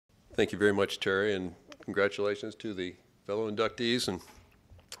Thank you very much, Terry, and congratulations to the fellow inductees, and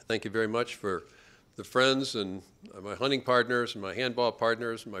thank you very much for the friends and my hunting partners and my handball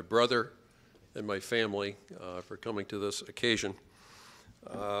partners, and my brother and my family for coming to this occasion.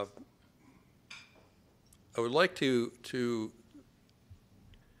 I would like to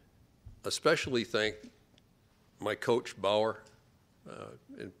especially thank my coach, Bauer,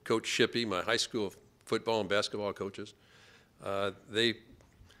 and Coach Shippey, my high school football and basketball coaches.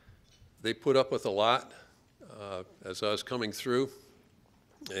 They put up with a lot as I was coming through,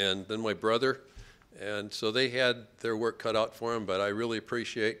 and then my brother, and so they had their work cut out for them, but I really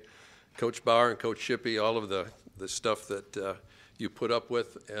appreciate Coach Bauer and Coach Shippey, all of the stuff that you put up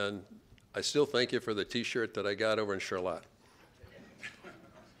with, and I still thank you for the t-shirt that I got over in Charlotte.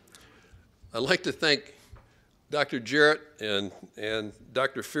 I'd like to thank Dr. Jarrett and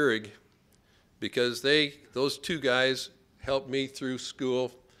Dr. Fierig, because those two guys helped me through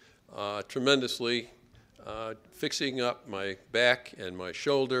school tremendously, fixing up my back and my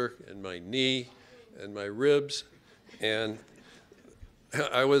shoulder and my knee and my ribs. And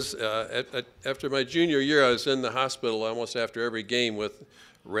I was, after my junior year, I was in the hospital almost after every game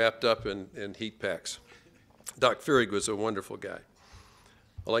wrapped up in heat packs. Doc Fierig was a wonderful guy.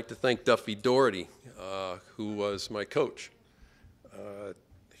 I'd like to thank Duffy Doherty, who was my coach.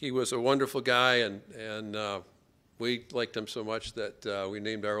 He was a wonderful guy, and we liked him so much that we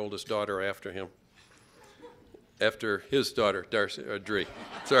named our oldest daughter after him, after his daughter, Dree.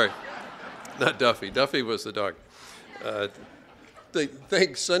 Sorry, not Duffy. Duffy was the dog.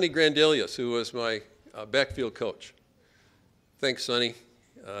 Thanks Sonny Grandelius, who was my backfield coach. Thanks, Sonny.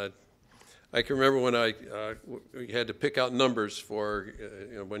 I can remember when we had to pick out numbers for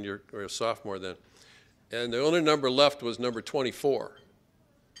when you're a sophomore then, and the only number left was number 24,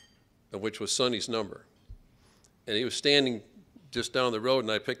 which was Sonny's number. And he was standing just down the road,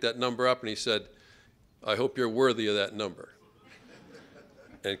 and I picked that number up, and he said, "I hope you're worthy of that number."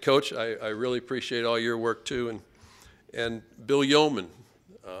 And Coach, I really appreciate all your work too. And Bill Yeoman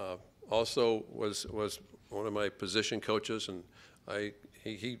also was one of my position coaches, and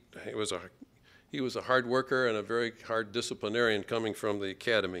he was a hard worker and a very hard disciplinarian coming from the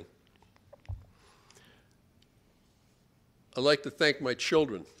academy. I'd like to thank my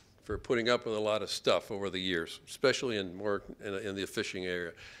children for putting up with a lot of stuff over the years, especially in the fishing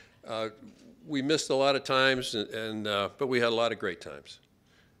area. We missed a lot of times, but we had a lot of great times,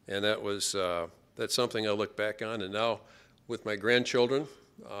 and that's something I look back on. And now, with my grandchildren,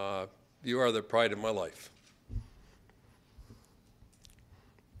 you are the pride of my life.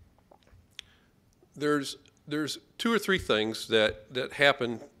 There's 2 or 3 things that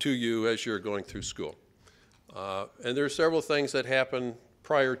happen to you as you're going through school. And there are several things that happen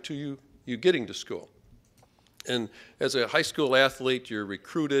prior to you getting to school. And as a high school athlete, you're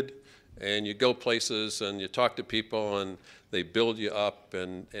recruited, and you go places, and you talk to people, and they build you up,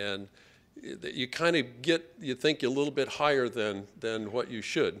 and you kind of you think you're a little bit higher than what you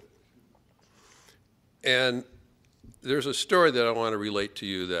should. And there's a story that I want to relate to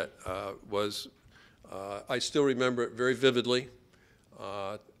you that I still remember it very vividly.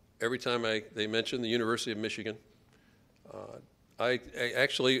 Every time they mention the University of Michigan, I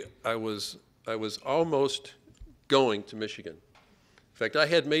was almost going to Michigan. In fact, I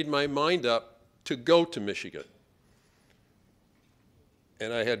had made my mind up to go to Michigan.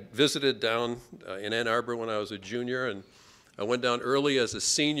 And I had visited down in Ann Arbor when I was a junior, and I went down early as a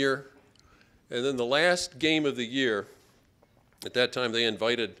senior. And then the last game of the year, at that time they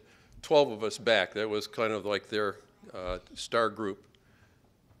invited 12 of us back. That was kind of like their star group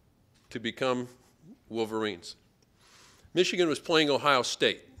to become Wolverines. Michigan was playing Ohio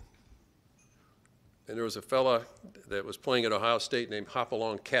State. And there was a fella that was playing at Ohio State named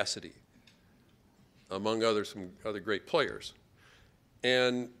Hopalong Cassidy, among some other great players.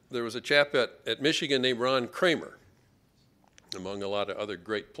 And there was a chap at Michigan named Ron Kramer, among a lot of other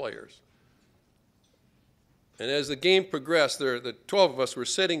great players. And as the game progressed, the 12 of us were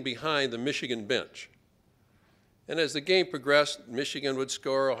sitting behind the Michigan bench. And as the game progressed, Michigan would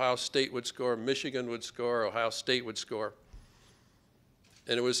score, Ohio State would score, Michigan would score, Ohio State would score.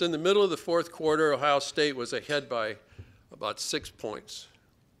 And it was in the middle of the 4th quarter. Ohio State was ahead by about 6 points.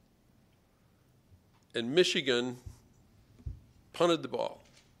 And Michigan punted the ball.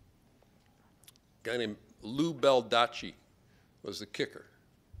 A guy named Lou Baldacci was the kicker.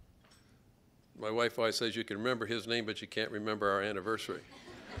 My wife always says you can remember his name, but you can't remember our anniversary.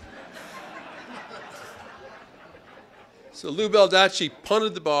 So Lou Baldacci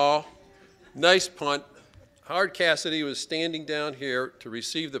punted the ball, nice punt. Howard Cassidy was standing down here to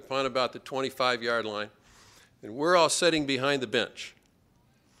receive the punt about the 25-yard line, and we're all sitting behind the bench.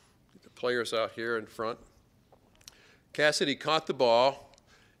 players out here in front. Cassidy caught the ball,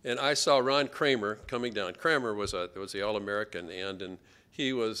 and I saw Ron Kramer coming down. Kramer was the All-American, and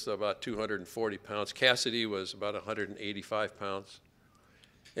he was about 240 pounds. Cassidy was about 185 pounds.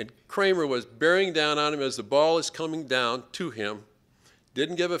 And Kramer was bearing down on him as the ball is coming down to him,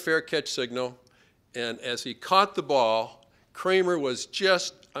 didn't give a fair catch signal, and as he caught the ball, Kramer was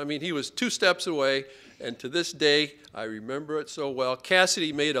he was 2 steps away, and to this day, I remember it so well.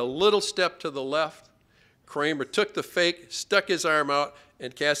 Cassidy made a little step to the left. Kramer took the fake, stuck his arm out,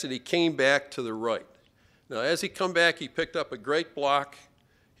 and Cassidy came back to the right. Now, as he come back, he picked up a great block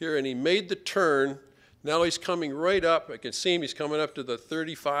here, and he made the turn. Now he's coming right up. I can see him. He's coming up to the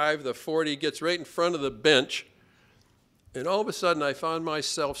 35, the 40. He gets right in front of the bench. And all of a sudden, I found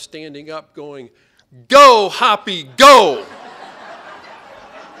myself standing up going, "Go, Hoppy, go!"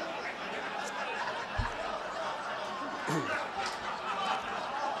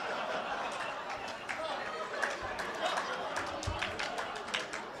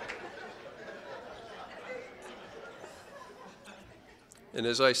 And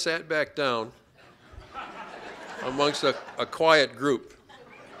as I sat back down amongst a quiet group,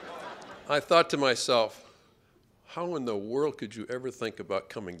 I thought to myself, how in the world could you ever think about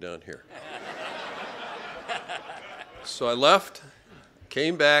coming down here? So I left,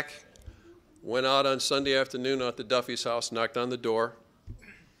 came back, went out on Sunday afternoon out to Duffy's house, knocked on the door,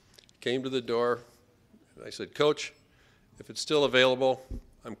 came to the door, and I said, "Coach, if it's still available,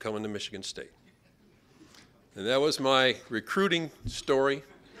 I'm coming to Michigan State." And that was my recruiting story,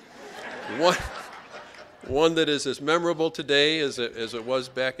 one that is as memorable today as it was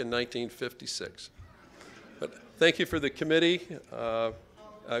back in 1956. But thank you for the committee.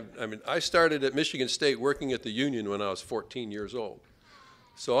 I started at Michigan State working at the Union when I was 14 years old.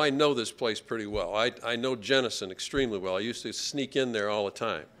 So I know this place pretty well. I know Jennison extremely well. I used to sneak in there all the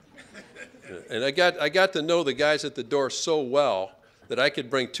time. And I got to know the guys at the door so well that I could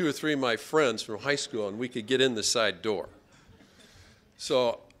bring 2 or 3 of my friends from high school and we could get in the side door.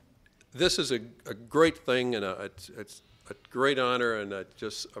 So this is a great thing, and it's a great honor, and I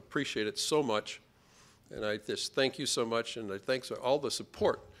just appreciate it so much. And I just thank you so much, and I thank for all the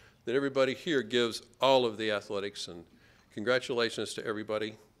support that everybody here gives all of the athletics, and congratulations to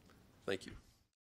everybody. Thank you.